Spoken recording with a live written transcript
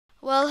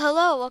Well,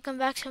 hello, welcome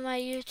back to my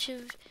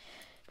YouTube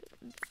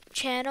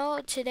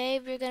channel. Today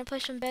we're gonna play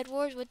some Bed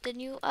Wars with the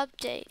new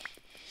update,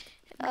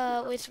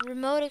 with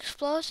remote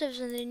explosives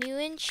and the new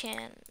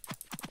enchant.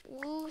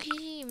 Woo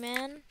hee,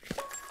 man.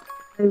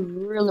 I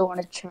really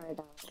want to try it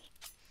out.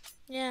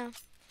 Yeah.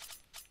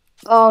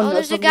 Oh Oh, no,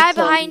 there's a somebody guy killed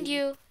behind me.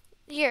 you.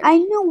 Here. I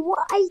know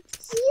what I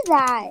see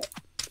that.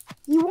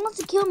 He wants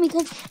to kill me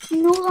because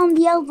he knows I'm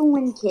the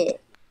Elven kit.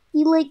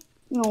 He That's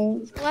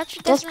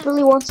not.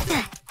 desperately wants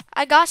to.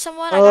 I got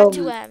someone. I got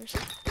two Um, M's.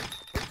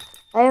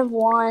 I have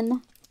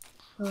one.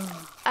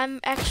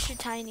 I'm extra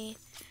tiny.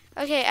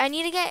 Okay, I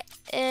need to get.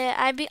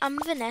 I'm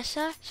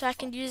Vanessa, so I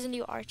can use the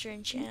new Archer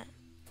enchant.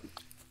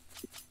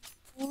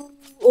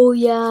 Oh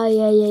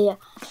yeah.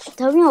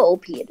 Tell me how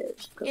OP it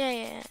is.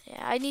 Yeah.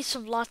 I need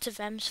lots of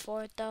M's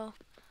for it though.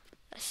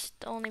 That's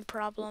the only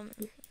problem.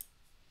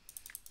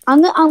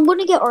 I'm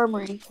gonna get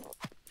armory.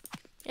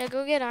 Yeah,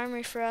 go get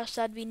armory for us.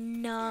 That'd be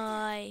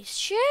nice.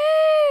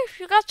 Sheriff,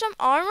 you got some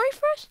armory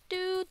for us,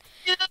 dude?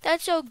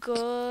 That's so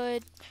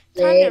good.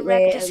 Time to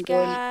wreck Wait, this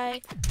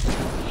guy.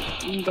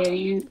 I'm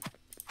getting it.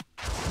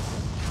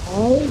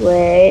 Oh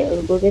wait,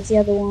 I'll go get the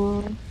other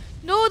one.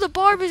 No, the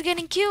barb is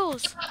getting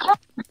kills.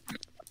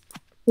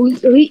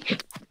 Wait.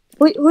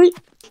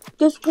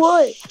 Guess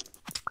what?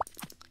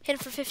 Hit him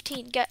for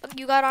 15.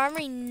 You got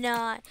armory?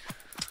 Nah.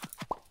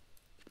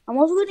 I'm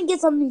also gonna get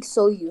something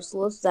so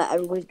useless that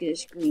everybody's gonna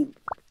scream.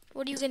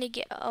 What are you gonna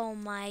get? Oh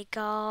my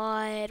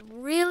god.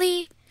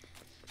 Really?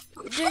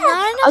 There's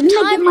I'm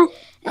gonna get my.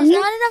 not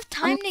enough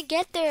time to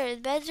get there.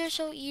 Beds are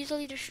so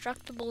easily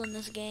destructible in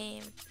this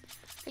game.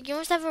 Like, you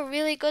must have a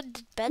really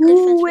good bed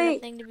defense for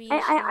that thing to be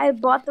useful. I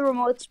bought the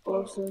remote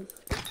explosive.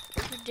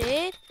 You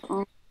did?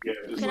 Can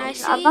I I'm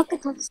see? not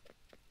gonna touch.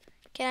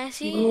 Can I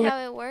see how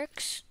it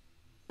works?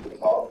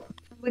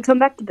 We come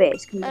back to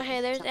base. Okay,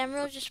 there's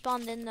emeralds just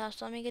spawned in though,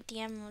 so let me get the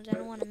emeralds. I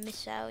don't want to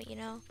miss out, you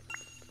know?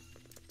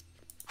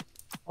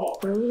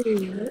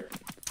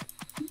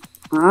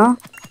 Huh?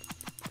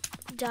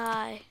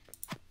 Die.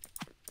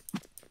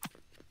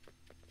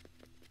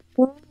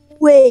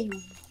 Wait.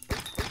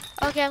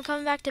 Okay, I'm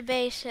coming back to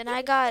base, and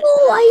I got...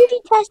 Oh, I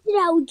already tested it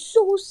out. It's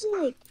so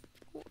sick.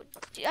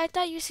 I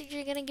thought you said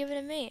you're gonna give it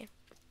to me.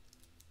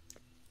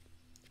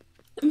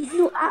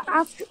 No,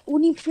 after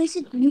when you place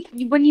it,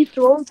 when you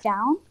throw it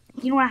down,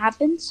 you know what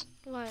happens?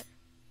 What?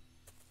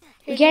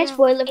 We can't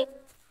spoil it.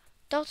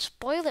 Don't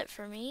spoil it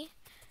for me.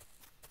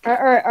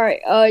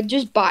 Alright.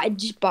 Just buy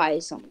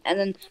some and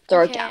then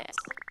throw it down.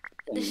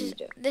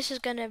 This is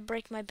gonna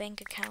break my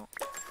bank account.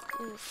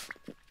 Oof.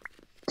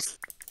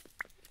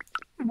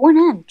 1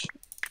 inch.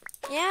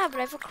 Yeah, but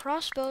I have a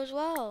crossbow as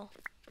well.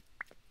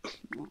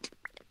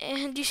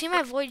 And do you see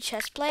my void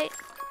chest plate?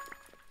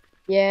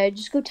 Yeah,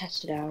 just go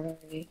test it out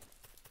already.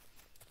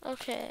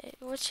 Okay,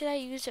 what should I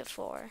use it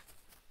for?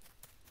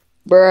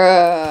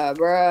 Bruh.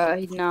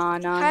 No.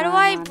 How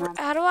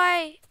do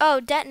I? Oh,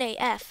 detonate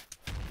F.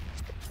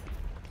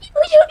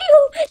 That's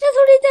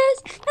what it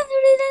does.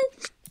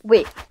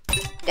 Wait,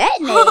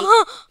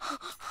 detonate?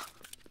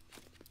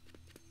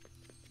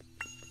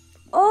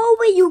 Oh,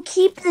 wait, you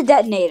keep the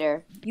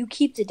detonator.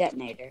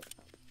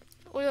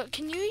 Well,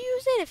 can you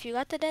use it if you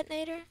got the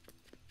detonator?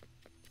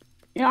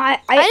 No, I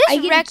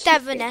just wrecked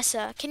that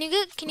Vanessa. Can you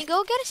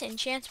go get us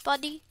enchants,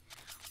 buddy?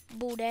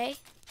 Booday.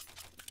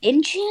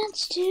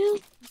 Enchants too?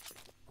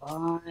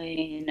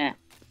 Fine.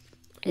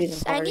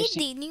 I need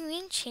the new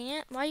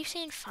enchant. Why are you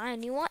saying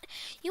fine? You want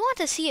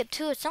to see it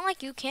too. It's not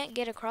like you can't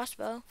get a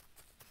crossbow.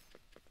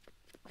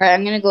 Alright,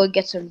 I'm gonna go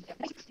get some.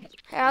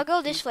 Hey, I'll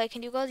go this way.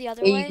 Can you go the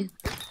other way?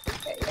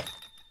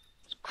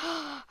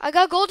 I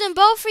got golden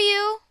bow for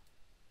you.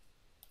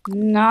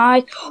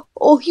 Nice.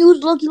 Oh, he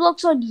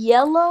looks on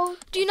yellow.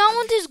 Do you not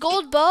want this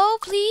gold bow,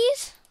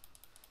 please?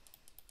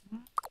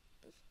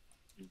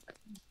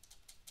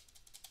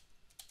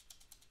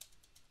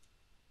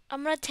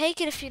 I'm gonna take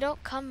it if you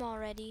don't come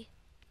already.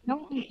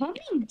 No, I'm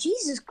coming.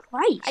 Jesus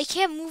Christ. I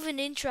can't move an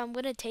inch. I'm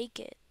gonna take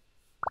it.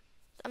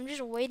 I'm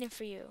just waiting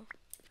for you.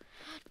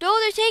 No,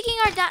 they're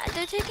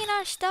taking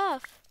our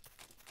stuff.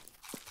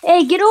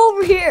 Hey, get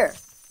over here.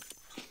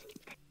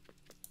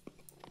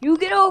 You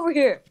get over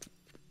here.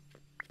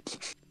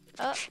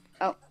 Oh.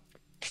 That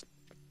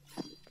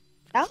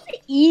was the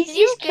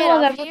easiest kill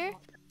I've ever here.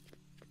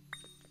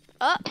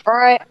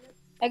 Alright,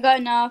 I got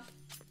enough.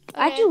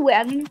 Okay. Actually, wait,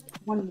 I'm gonna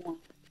get one more.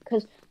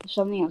 Because there's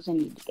something else I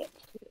need to get to.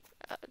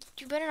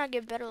 You better not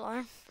get better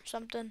alarm or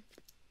something.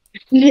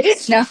 No.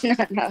 This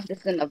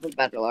is another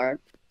battle alarm.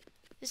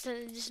 This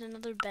is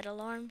another bed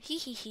alarm.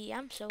 Hee.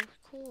 I'm so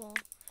cool.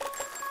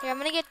 Here, I'm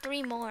gonna get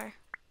 3 more.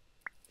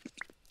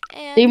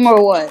 And 3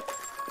 more what?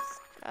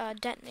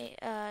 Detonate.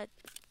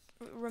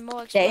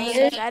 Remote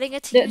explosives. I didn't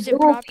get to use it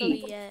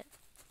properly yet.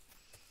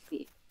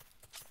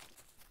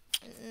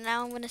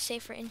 Now I'm gonna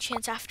save for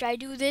enchants after I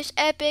do this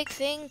epic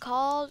thing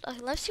called.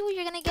 Let's see what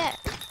you're gonna get.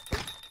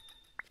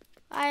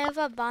 I have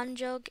a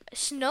banjo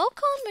snow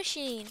cone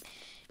machine.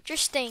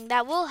 Interesting.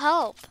 That will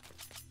help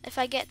if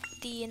I get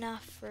the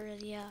enough for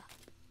the.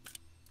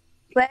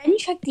 But I didn't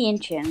check the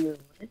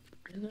enchant.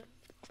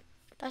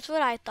 That's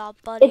what I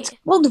thought, buddy. It's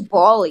called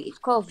volley. It's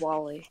called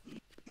volley.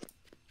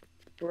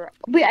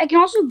 But I can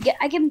also get.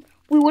 Wait,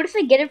 what if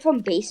I get it from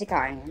basic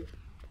iron?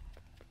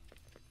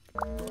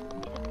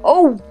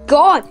 Oh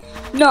God,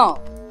 no!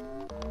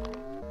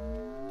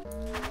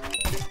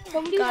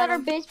 Somebody's at our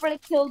base, but I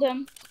killed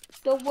him.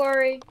 Don't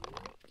worry,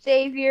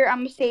 savior.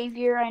 I'm a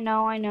savior. I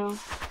know.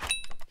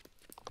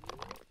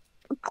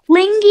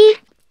 Clingy.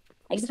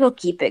 I guess we'll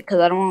keep it because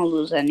I don't want to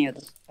lose any of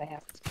this. I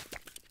have.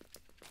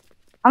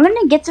 I'm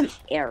gonna get some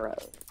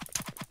arrows.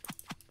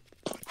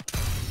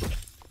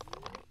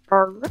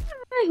 Alright,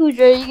 who's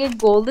ready to get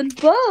golden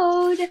bow?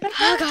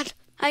 Oh God,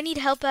 I need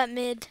help at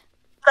mid.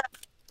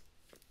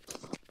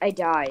 I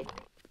died.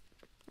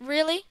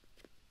 Really?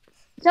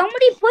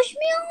 Somebody push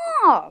me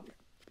off.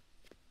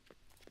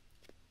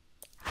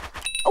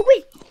 Oh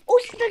wait. Oh,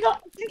 since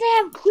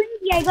I have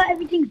Clingy, I got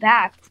everything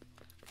back.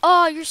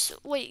 Oh,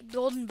 wait,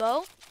 golden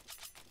bow?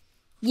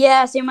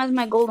 Yeah, same as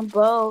my golden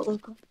bow.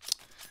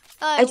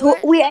 Is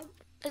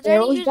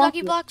there any huge lucky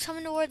it. blocks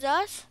coming towards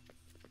us?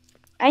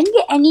 I didn't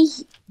get any.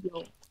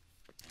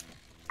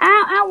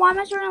 Ow! Why am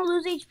I starting to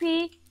lose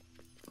HP?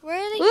 Where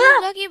are the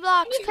huge lucky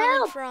blocks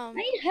coming from?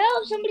 I need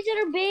help. Somebody's at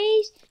our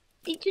base.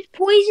 They just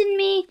poisoned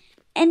me,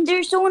 and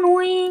they're so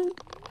annoying.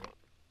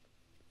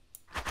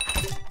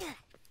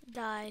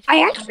 Died.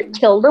 I actually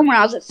killed them when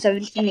I was at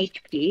 17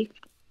 HP.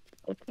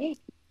 Okay.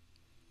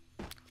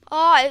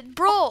 Oh,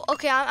 bro.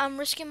 Okay, I'm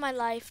risking my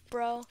life,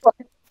 bro.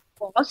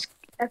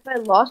 If I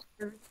lost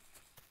her.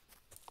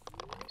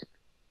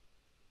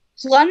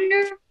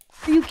 Slender?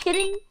 Are you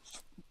kidding?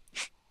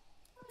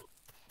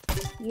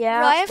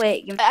 Yeah. Bro,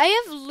 wait.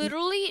 I have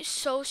literally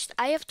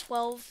I have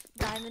 12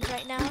 diamonds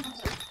right now.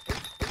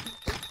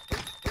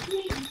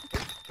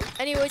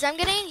 Anyways, I'm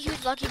getting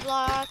huge lucky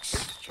blocks.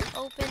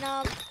 Open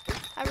up.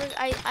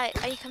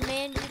 I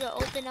command you to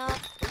open up.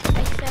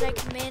 I said I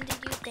commanded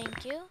you.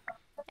 Thank you.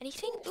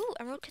 Anything? Ooh,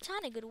 emerald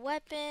katana, good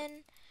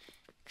weapon.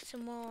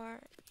 Some more.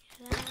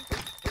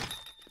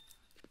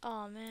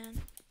 Oh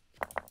man.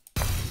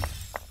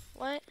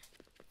 What?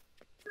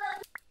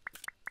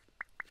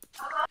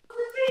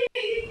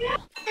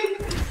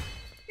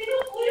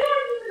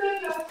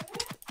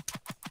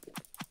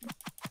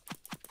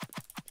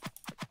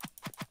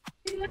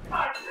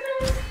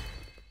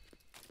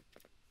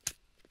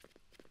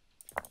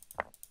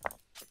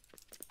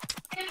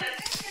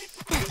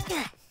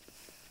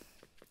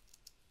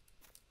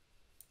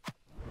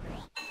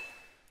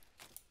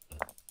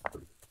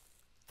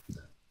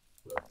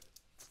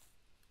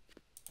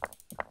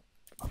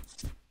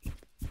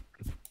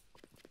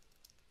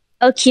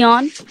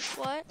 Keon?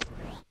 What?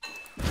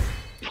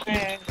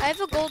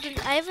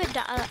 I have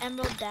a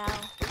emerald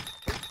dow.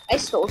 I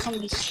stole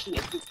somebody's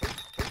shit.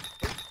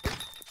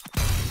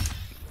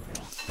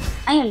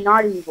 I am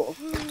not evil.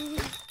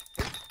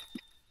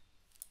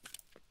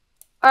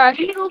 Alright,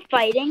 I'm gonna go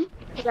fighting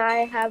because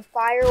I have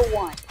fire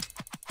 1.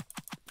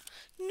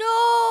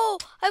 No!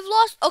 I've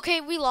lost.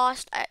 Okay, we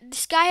lost.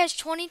 This guy has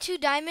 22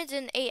 diamonds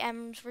and 8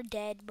 emeralds. We're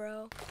dead,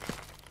 bro.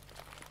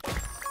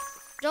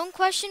 Don't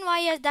question why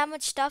he has that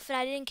much stuff and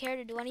I didn't care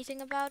to do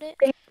anything about it.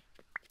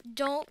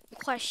 Don't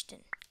question.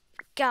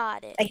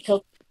 Got it.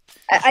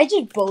 I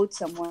just bowed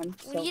someone.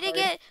 We need to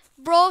get...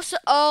 Bro,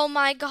 oh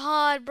my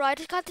god, bro. I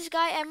just got this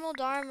guy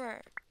emerald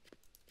armor.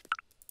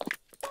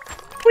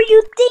 What were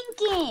you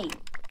thinking?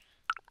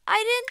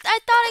 I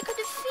thought I could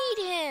defeat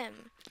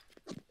him.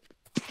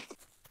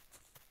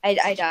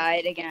 I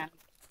died again.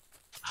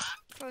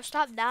 Bro,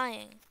 stop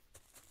dying.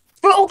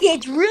 Bro, okay,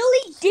 it's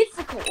really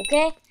difficult,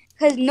 okay?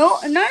 Because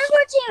none of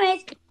our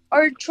teammates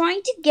are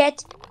trying to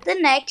get the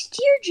next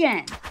tier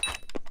gen.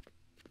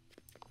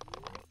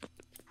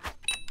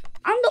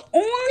 I'm the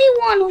only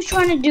one who's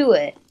trying to do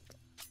it.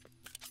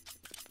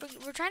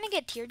 We're trying to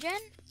get tier gen?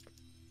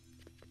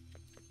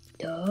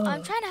 Duh.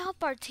 I'm trying to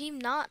help our team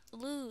not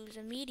lose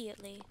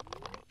immediately.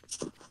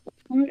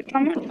 I'm not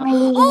trying to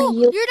Oh,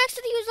 you're next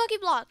to the huge lucky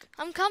block.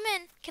 I'm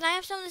coming. Can I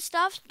have some of this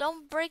stuff?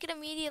 Don't break it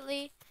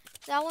immediately.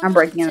 That one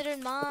was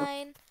considered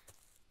mine.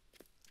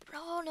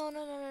 Bro, no.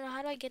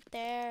 How do I get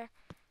there?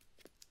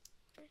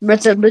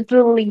 It's a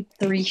literally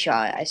 3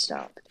 shot. I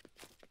stopped.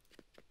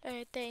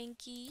 Alright,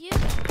 thank you.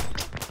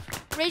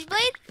 Rage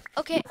blade?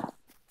 Okay.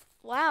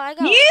 Wow, I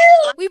got.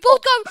 Yeah! We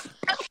both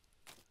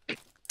got.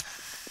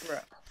 Bro.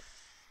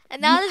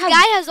 And now this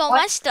guy has all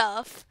my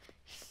stuff.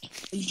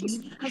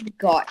 You have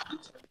got.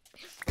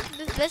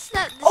 This is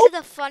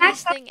the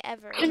funniest thing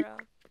ever, bro.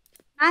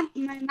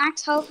 My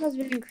max health has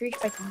been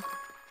increased by 10.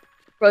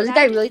 Bro, this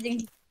guy really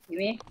thinks he's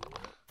me.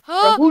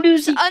 Oh, Bro,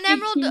 an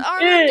emerald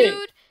armor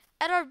dude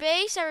at our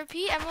base. I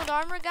repeat, emerald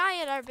armor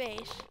guy at our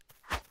base.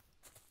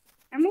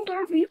 Emerald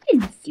armor, you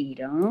can feed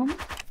him.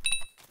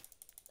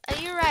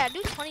 You're right. I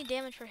do 20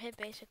 damage per hit,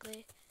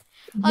 basically.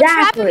 I'll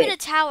trap him in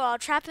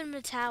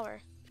a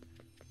tower.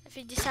 If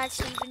he decides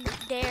to even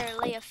dare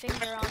lay a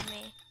finger on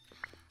me.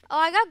 Oh,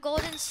 I got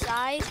golden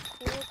scythe.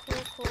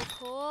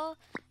 Cool.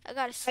 I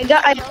got a sleep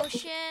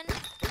potion.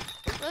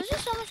 Those are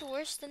so much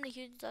worse than the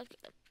huge duck.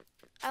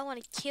 I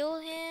want to kill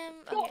him.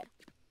 Okay.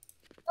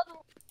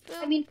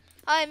 I mean,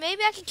 Alright,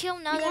 maybe I can kill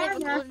him now that I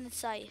have a armor. golden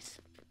scythe.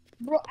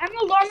 Bro, I'm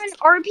alarming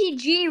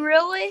RPG,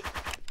 really?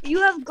 You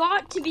have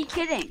got to be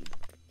kidding.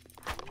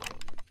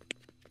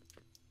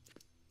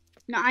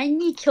 No, I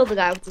need to kill the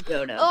guy with the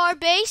dodo. Oh, our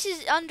base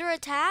is under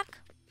attack?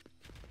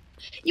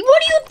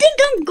 What do you think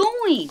I'm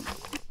going?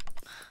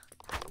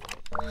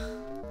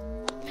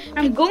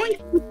 I'm going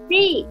to the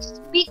base.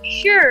 Be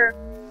sure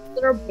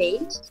that our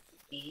base.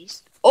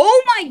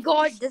 Oh my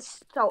god,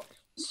 this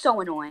is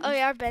so annoying. Oh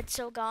yeah, our bed's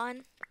so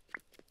gone.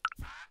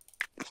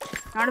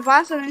 Not a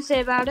lot something to say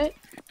about it.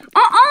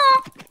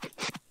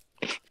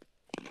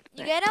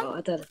 You get him? Oh,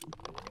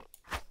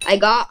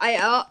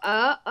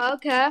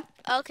 okay.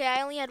 Okay,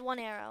 I only had one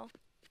arrow.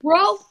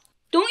 Bro,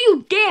 don't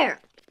you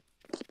dare.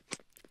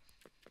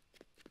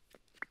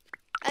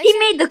 I He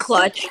made the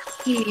clutch.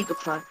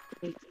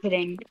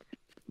 Kidding.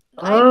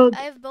 I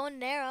have bow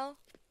and arrow.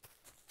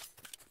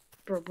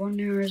 Bro, one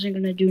arrow isn't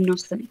gonna do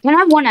nothing. Can I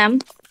have one M?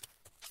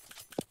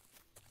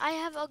 I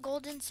have a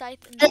golden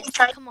scythe in this.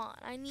 Come on,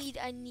 I need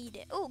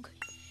it. Oh,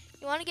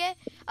 you want to get?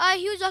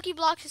 Huge lucky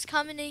blocks is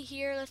coming in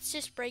here. Let's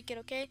just break it,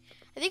 okay?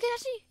 I think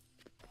it's actually.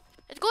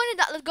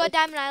 Let's go to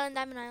Diamond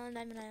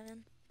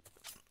Island.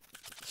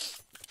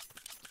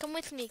 Come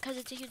with me, cause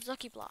it's a huge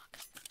lucky block.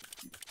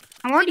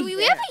 I'm already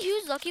We have a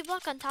huge lucky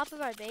block on top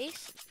of our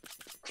base.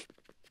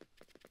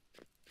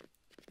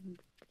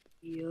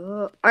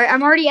 Yeah. Alright,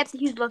 I'm already at the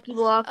huge lucky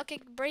block. Okay,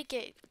 break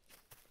it.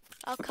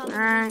 I'll come in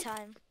the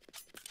meantime.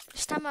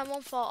 This time I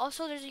won't fall.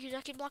 Also, there's a huge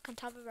lucky block on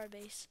top of our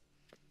base.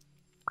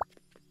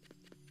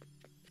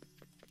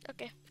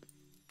 Okay.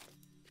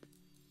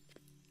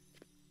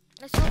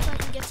 Let's hope I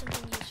can get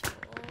something useful.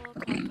 Oh,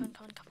 come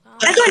on.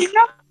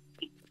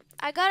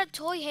 I got a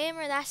toy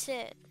hammer, that's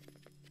it.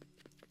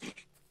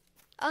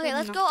 Okay,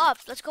 let's go up.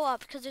 Let's go up,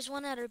 because there's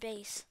one at our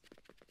base.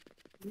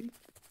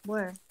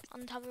 Where?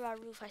 On top of our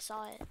roof, I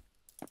saw it.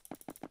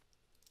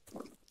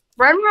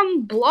 Right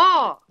around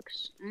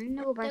blocks. I didn't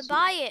know Then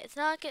buy it. It's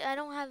not like I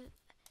don't have...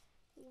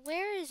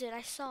 Where is it?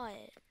 I saw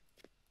it.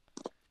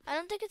 I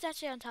don't think it's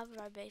actually on top of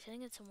our base. I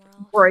think it's somewhere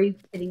else. Or are you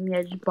kidding me?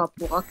 I just bought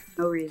block.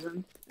 No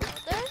reason. No,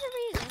 there's a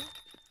reason.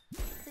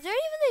 Is there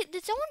even...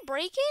 Did someone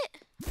break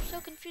it? I'm so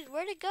confused.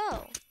 Where'd it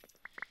go?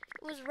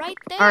 It was right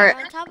there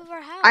on top of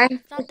our house.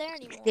 It's not there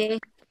anymore.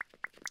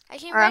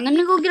 I'm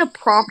gonna go get a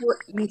proper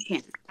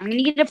enchant. I'm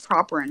gonna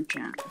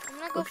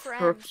go for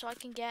M so I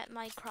can get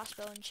my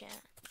crossbow enchant.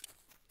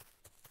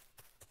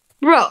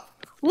 Bro,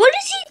 what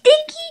does he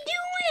think he's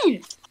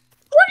doing?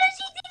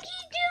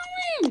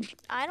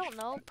 I don't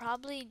know.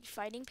 Probably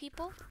fighting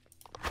people.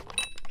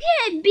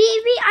 Yeah, baby,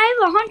 I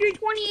have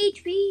 120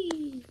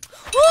 HP.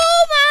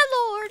 Oh my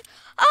lord!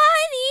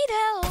 I need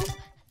help.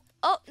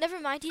 Oh, never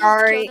mind. He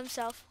just killed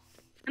himself.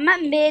 I'm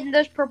at mid and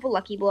there's purple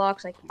lucky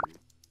blocks. I can't.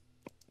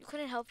 You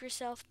couldn't help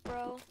yourself,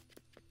 bro.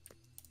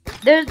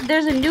 There's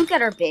a nuke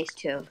at our base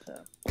too.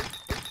 So.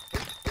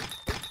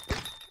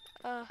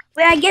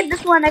 Wait, I get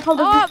this one. I called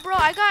it. Oh, bro,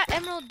 I got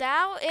Emerald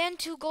Dow and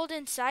 2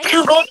 golden scythes.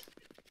 Yeah,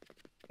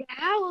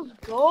 let's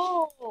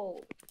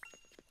go.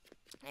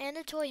 And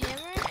a toy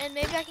hammer, and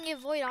maybe I can get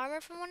void armor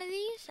from one of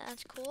these.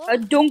 That's cool.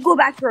 Don't go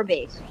back to our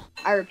base.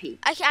 I repeat.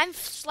 I'm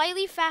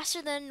slightly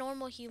faster than a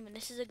normal human.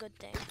 This is a good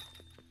thing.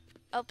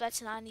 Oh,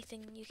 that's not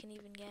anything you can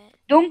even get.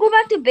 Don't go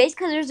back to base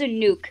because there's a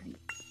nuke.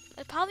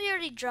 It probably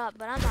already dropped,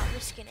 but I'm not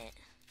risking it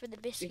for the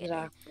biscuit.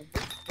 Exactly.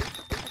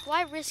 Like,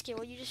 why risk it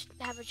when you just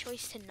have a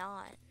choice to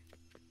not?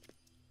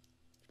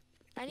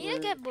 I need to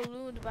get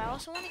balloons, but I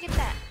also want to get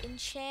that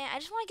enchant. I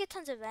just want to get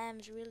tons of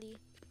M's, really.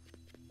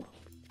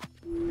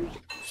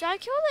 Should I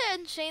kill the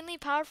insanely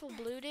powerful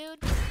blue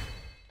dude?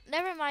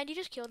 Never mind, he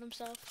just killed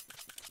himself.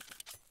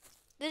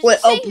 There's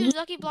huge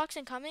lucky blocks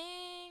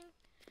incoming.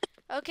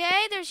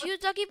 Okay, there's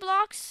huge lucky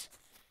blocks.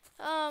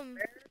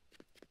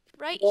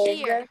 Right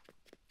here.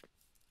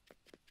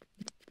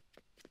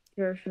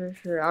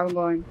 Sure. I'm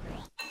going.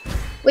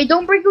 Wait,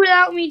 don't break it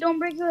without me.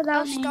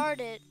 I'll start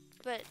it,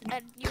 but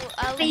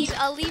I'll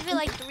leave it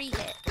like 3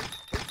 hit.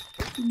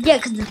 Yeah,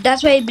 because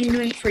that's what I've been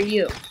doing for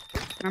you.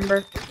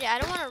 Remember? Yeah, I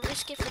don't want to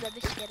risk it for the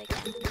biscuit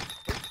again.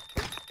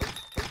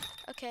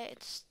 Okay,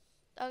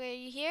 okay,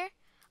 you here?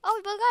 Oh,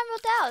 we both got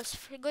Emerald Dows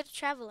for good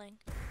traveling.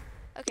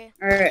 Okay.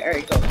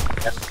 Alright, go.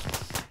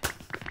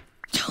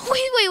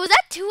 Wait, was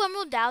that 2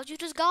 Emerald Dows you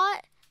just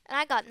got? And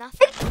I got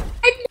nothing.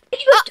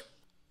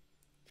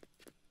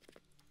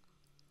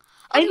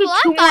 Okay, well,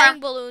 I'm buying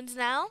balloons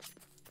now.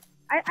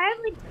 I have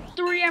like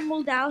 3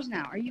 Emerald Dows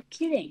now. Are you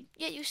kidding?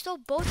 Yeah, you stole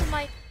both of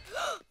my...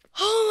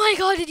 Oh my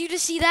god, did you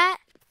just see that?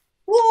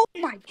 Oh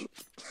my god.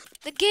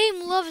 The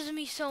game loves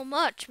me so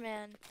much,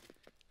 man.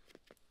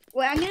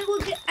 Wait, I need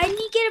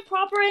to get a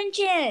proper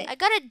enchant. I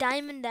got a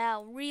diamond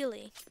Dow,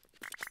 really.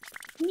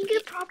 I need to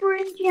get a proper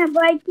enchant,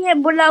 but I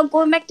can't without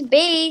going back to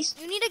base.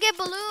 You need to get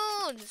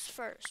balloons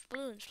first.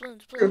 Balloons.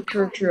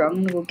 True. I'm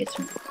gonna go get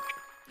some.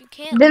 You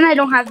can't. Then I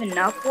don't have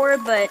enough for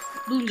it, but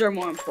balloons are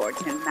more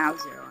important. Now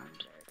 0.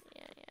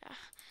 Yeah.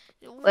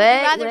 Would you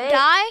rather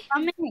die?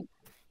 I'm in.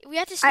 We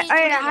have to stay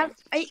together.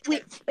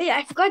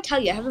 I forgot to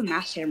tell you, I have a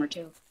mass hammer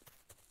too.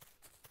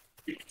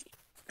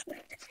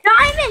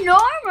 Diamond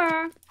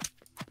armor?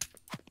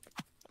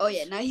 Oh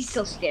yeah, now he's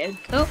so scared.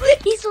 Oh,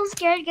 he's so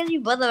scared because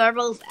you put the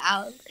marbles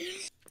out.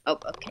 Oh,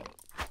 okay.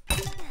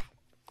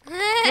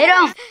 Hit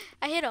him!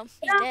 I hit him. He's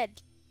Hit him.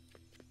 dead.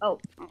 Oh,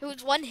 It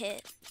was one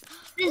hit.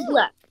 this is Ooh.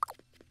 left.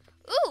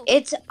 Ooh.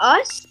 It's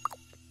us.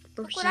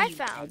 Look what I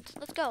found.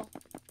 Let's go.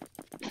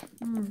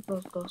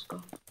 Let's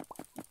go.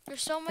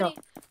 There's so many.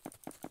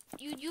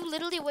 You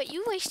literally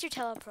you waste your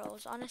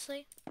telepros,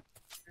 honestly.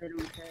 I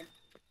don't care.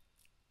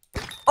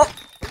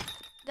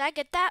 Did I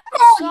get that?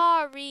 Oh!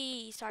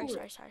 Sorry.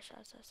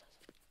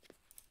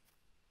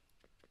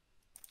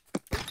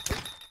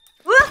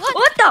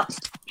 What the?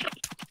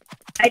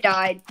 I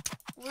died.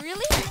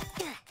 Really?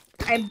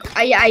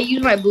 I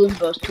used my balloon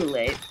bows too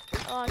late.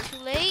 Oh, too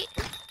late?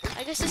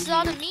 I guess this is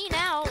all to me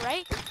now,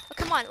 right? Oh,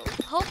 come on.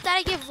 Hope that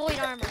I get void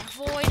armor.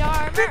 Void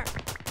armor.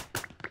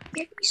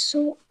 Get me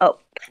so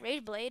up.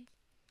 Raid blade.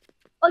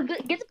 Oh,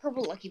 get the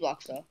purple lucky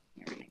blocks though.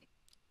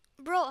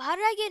 Bro, how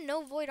did I get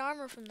no void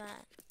armor from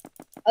that?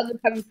 Oh, they're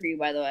coming for you,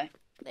 by the way.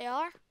 They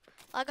are?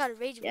 I got a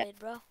rage blade,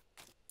 bro.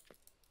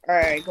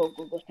 Alright, go,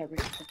 Pepper.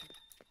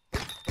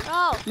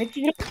 Oh.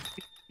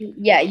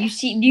 Yeah, do you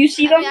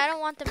see them? I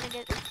don't want them to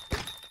get...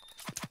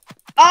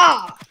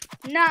 Ah!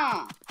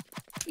 Nah!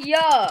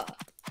 Yeah!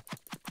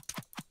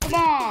 Come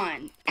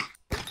on!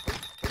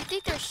 You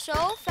think they're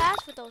so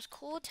fast with those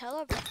cool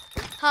teleports?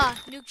 Huh,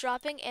 nuke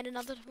dropping and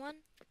another one?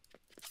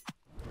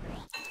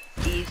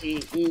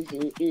 Easy.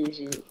 Easy,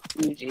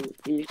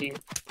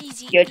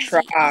 You're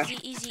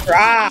easy,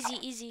 trash.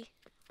 easy.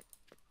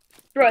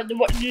 Bro,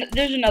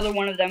 there's another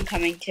one of them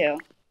coming too.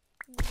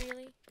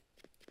 Really?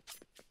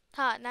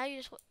 Huh, now you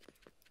just...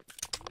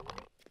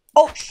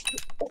 Oh!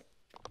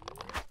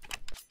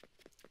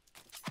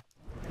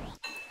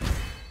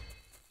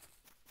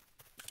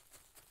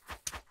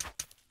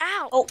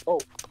 Ow! Oh.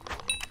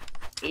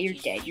 You're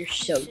dead. You're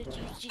so dead.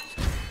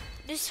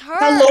 This hurts.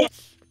 Hello.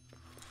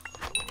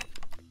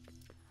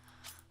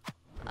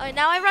 Oh,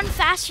 now I run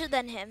faster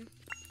than him.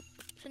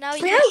 So now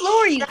he. How low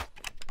are you?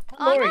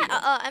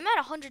 I'm at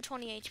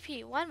 120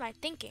 HP. What am I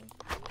thinking?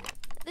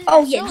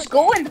 Oh yeah, just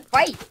go in the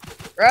fight,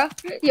 bro.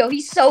 Yo,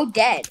 he's so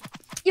dead.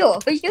 Yo.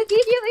 He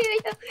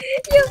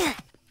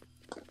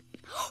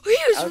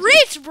was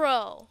rich,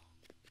 bro.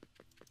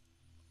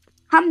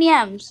 How many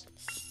M's?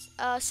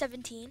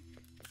 17.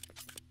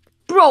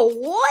 Bro,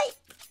 what?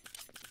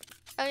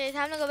 Okay,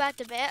 time to go back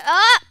to bed.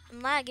 Ah,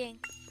 I'm lagging.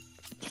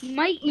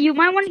 You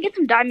might want to get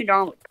some diamond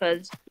armor,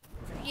 cause.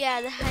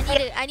 Yeah,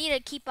 I need to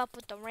keep up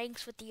with the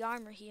ranks with the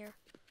armor here.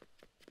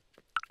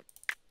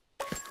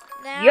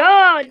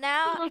 Now,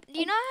 do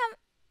you know how?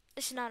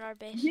 This is not our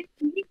base. You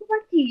need to go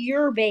back to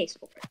your base.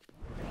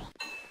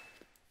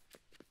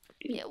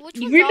 Yeah, which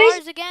one's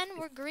ours again?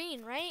 We're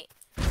green, right?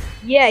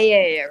 Yeah,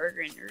 we're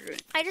green.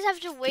 I just have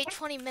to wait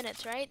 20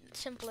 minutes, right?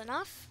 Simple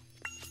enough.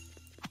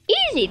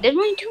 Easy. There's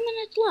only 2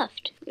 minutes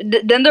left.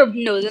 Then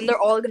they're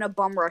all gonna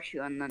bum rush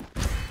you and then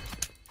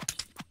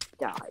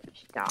die.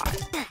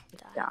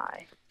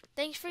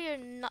 Thanks for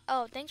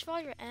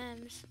all your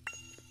M's.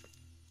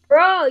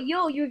 Bro,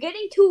 yo, you're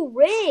getting too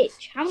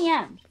rich. How many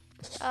M's?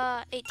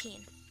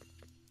 18.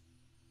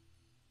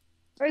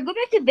 Alright, go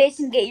back to base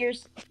and get your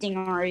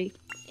stingery.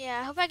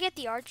 Yeah, I hope I get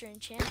the archer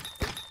enchant.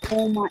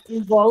 Oh my,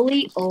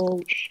 volley.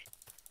 Oh.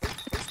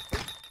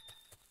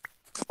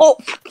 Oh,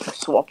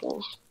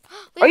 swapples.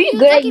 Are you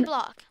good? Lucky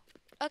block.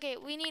 Okay,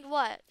 we need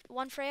what?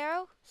 1 for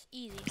arrow? It's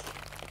easy.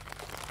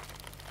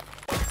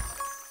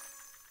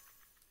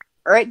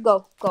 Alright,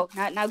 go.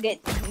 Now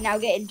get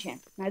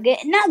enchant. Now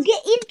get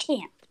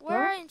enchant. Where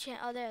are enchant?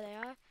 Oh, there they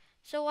are.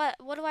 So what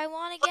do I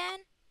want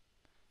again?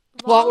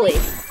 Volley.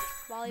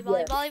 Volley.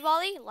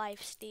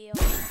 Lifesteal.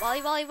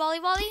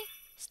 Volley.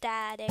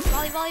 Static.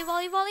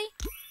 Volley.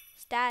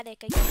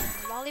 Static again.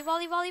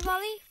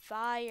 Volley.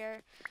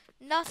 Fire.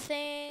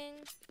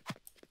 Nothing.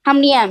 How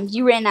many M's?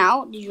 You ran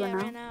out? Did you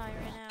run out? I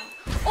ran out.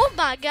 Oh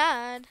my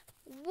god.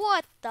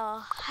 What the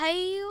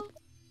hell?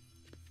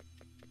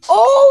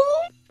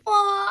 Oh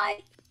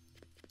my.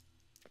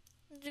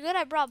 It's good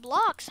I brought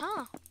blocks,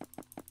 huh?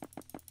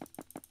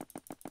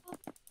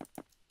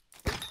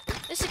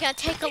 This is gonna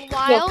take a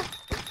while.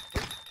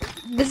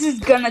 This is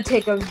gonna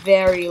take a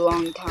very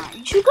long time.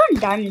 You should go on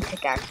diamond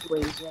pickaxe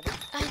ways.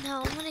 I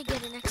know, I'm gonna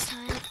get it next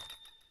time.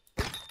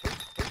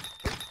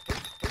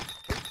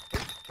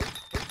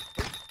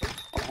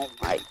 Oh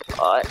my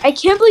god. I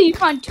can't believe you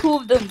found 2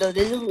 of them though.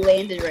 They just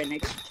landed right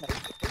next to each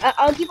other.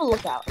 I'll keep a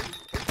lookout.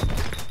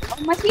 Oh,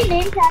 must be a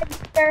name tag,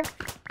 mister.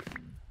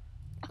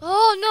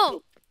 Oh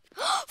no!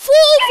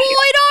 Full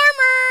void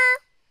armor!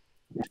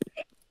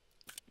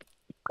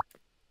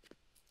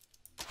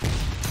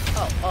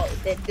 Oh,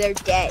 they're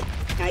dead.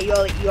 Now you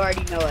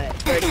already know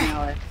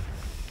it.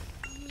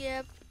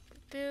 Yep.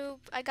 Boop.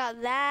 I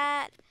got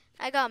that.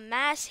 I got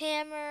mass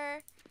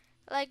hammer.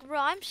 Like, bro,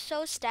 I'm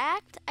so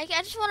stacked. I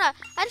just wanna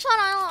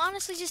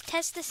honestly just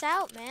test this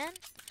out, man.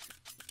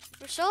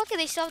 We're so lucky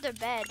they still have their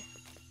bed.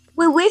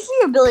 Wait for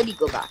your ability to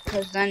go back,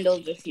 because then they'll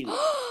just use.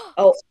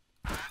 Oh.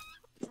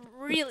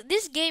 Really?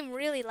 This game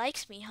really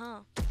likes me,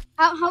 huh?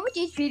 How much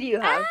HP do you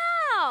have?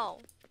 Ow!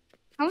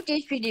 How much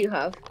HP do you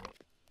have?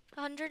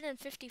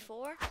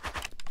 154.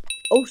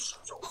 Oh, Oh, sh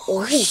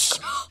oh,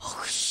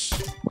 sh oh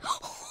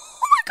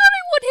my god,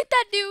 I one hit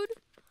that dude.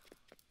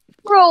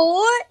 bro,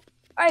 what?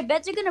 Alright,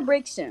 bets are gonna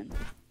break soon.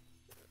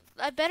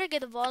 I better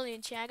get the volley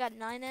enchant. I got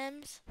 9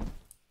 M's.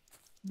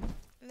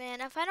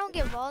 Man, if I don't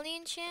get volley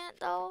enchant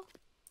though.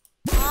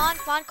 Come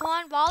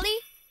on, volley.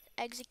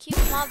 Execute.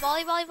 Come on,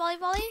 volley.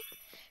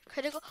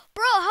 Critical.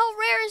 Bro, how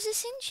rare is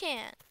this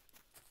enchant?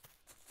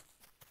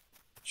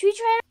 Should we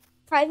try a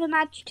private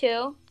match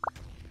too?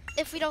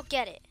 If we don't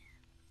get it.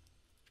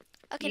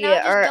 Okay,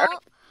 Yeah, now just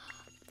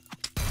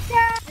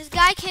don't. This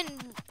guy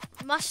can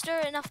muster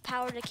enough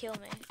power to kill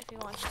me if he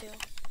wants to.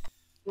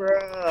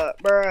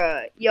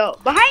 Bruh. Yo,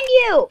 behind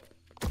you!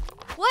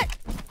 What?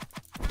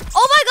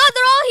 Oh my god,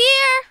 they're all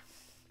here!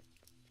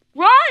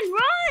 Run!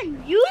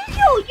 Yo,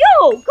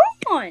 come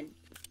on!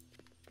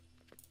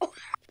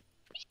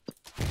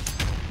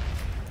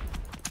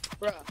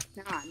 Bruh,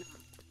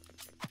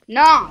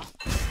 nah.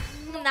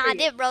 Nah,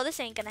 bro, this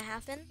ain't gonna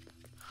happen.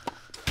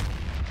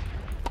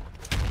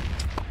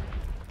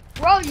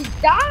 Bro,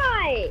 just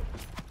die!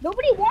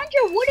 Nobody wants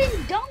your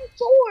wooden dumb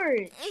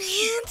sword!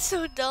 It's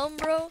so dumb,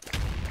 bro.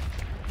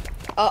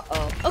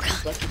 Uh-oh. Oh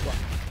god. Lucky block.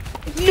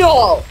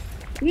 No!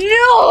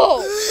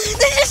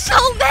 There's just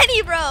so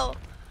many, bro!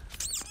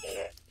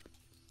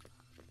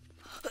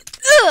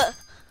 Ugh.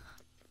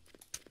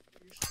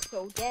 You're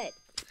so dead.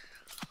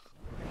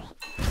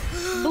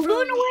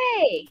 Balloon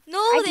away!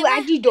 No, they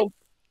actually don't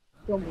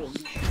balloon.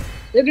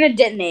 They're gonna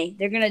detonate.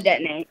 They're gonna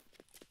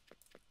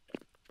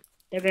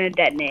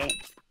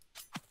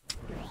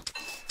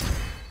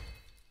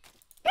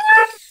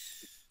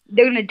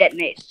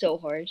detonate so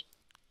hard.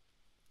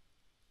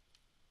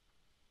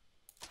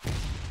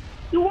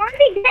 You aren't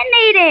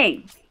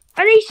detonating!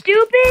 Are they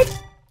stupid?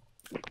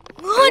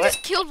 Oh, I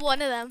just killed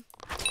one of them.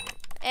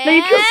 No,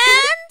 you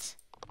And...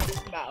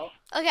 No.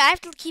 Okay, I have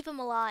to keep him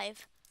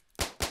alive.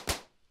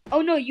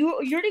 Oh no, you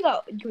already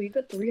got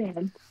 3 of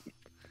them.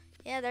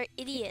 Yeah, they're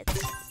idiots.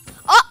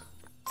 Oh!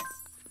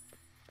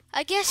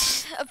 I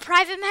guess a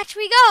private match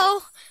we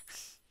go.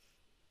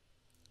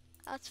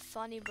 That's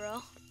funny,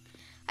 bro.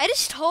 I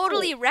just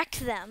totally wrecked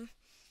them.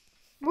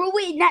 Bro,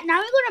 wait, now we're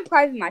going to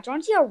private match. I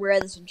want to see how rare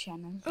this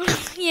enchantment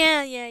is.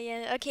 Yeah.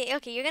 Okay,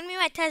 you're gonna be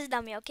my test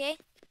dummy, okay?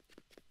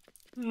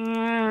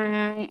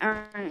 Yeah,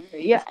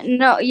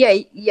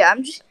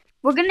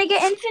 we're gonna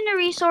get infinite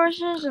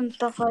resources and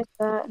stuff like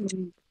that.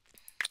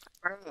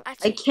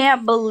 I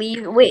can't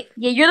believe, wait,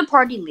 yeah, you're the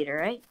party leader,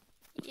 right?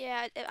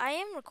 Yeah, I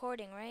am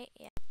recording, right?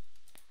 Yeah.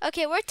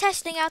 Okay, we're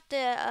testing out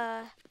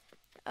the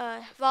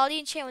volley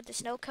enchant with the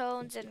snow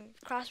cones and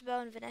crossbow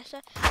and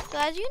Vanessa. So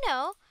as you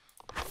know,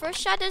 first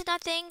shot does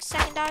nothing,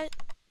 second shot,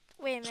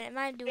 wait a minute, am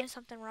I doing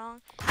something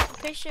wrong? I'm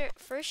pretty sure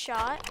first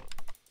shot,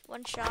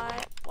 one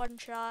shot,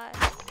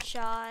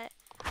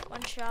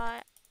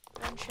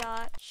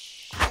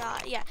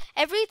 yeah.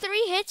 Every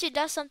 3 hits it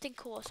does something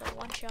cool, so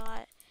 1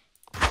 shot,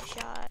 2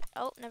 shot,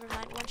 oh, never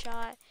mind, 1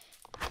 shot,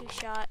 2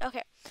 shot.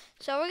 Okay,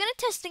 so we're gonna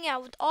testing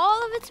out with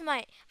all of its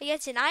might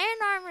against an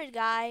iron armored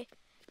guy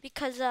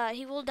because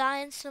he will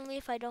die instantly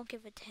if I don't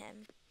give it to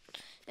him.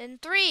 In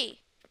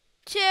 3,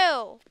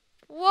 2,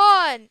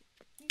 1,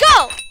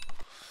 go!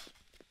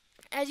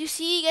 As you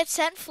see, he gets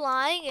sent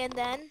flying, and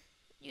then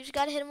you just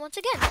gotta hit him once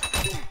again,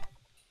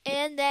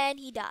 and then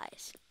he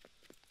dies.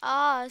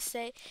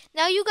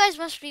 Now you guys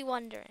must be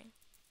wondering,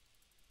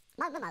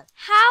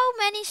 how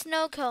many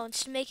snow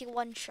cones to make it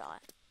 1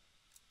 shot?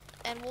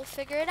 And we'll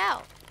figure it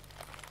out.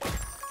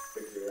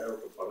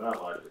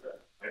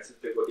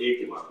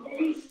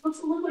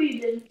 Look what you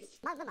did.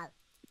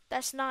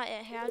 That's not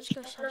it. Here, I'll just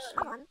go search.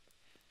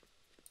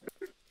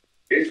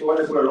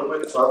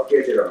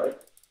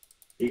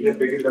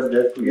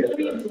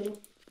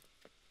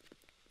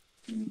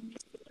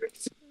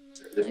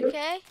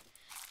 Okay,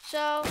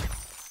 so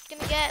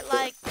gonna get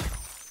like.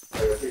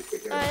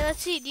 Alright,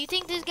 let's see. Do you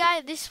think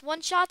this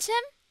one shots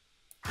him?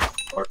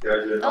 Oh,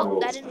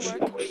 that didn't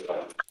work.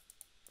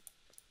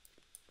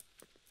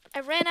 I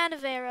ran out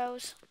of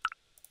arrows.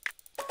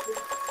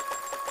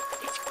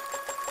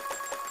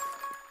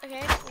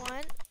 Okay,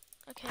 1.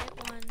 Okay,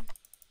 1,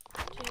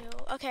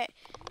 2. Okay,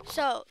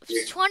 so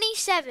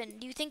 27.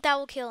 Do you think that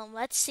will kill him?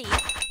 Let's see.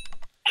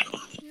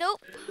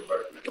 Nope.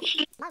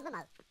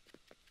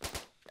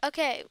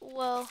 Okay,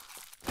 well.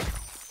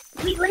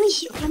 Wait, let me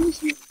see.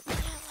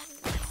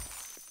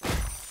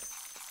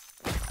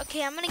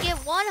 Okay, I'm gonna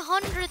get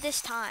 100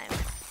 this time.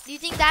 Do you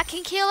think that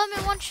can kill him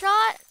in 1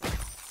 shot?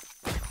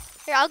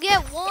 Here, I'll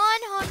get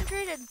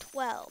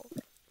 112.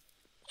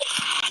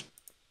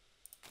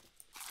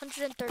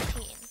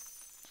 113.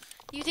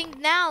 Do you think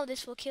now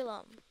this will kill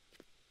him?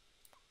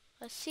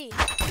 Let's see.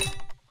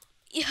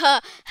 Yeah,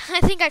 I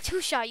think I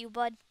 2-shot you,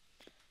 bud.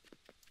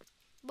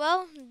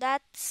 Well,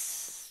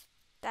 that's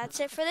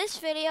it for this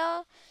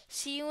video.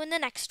 See you in the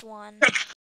next one.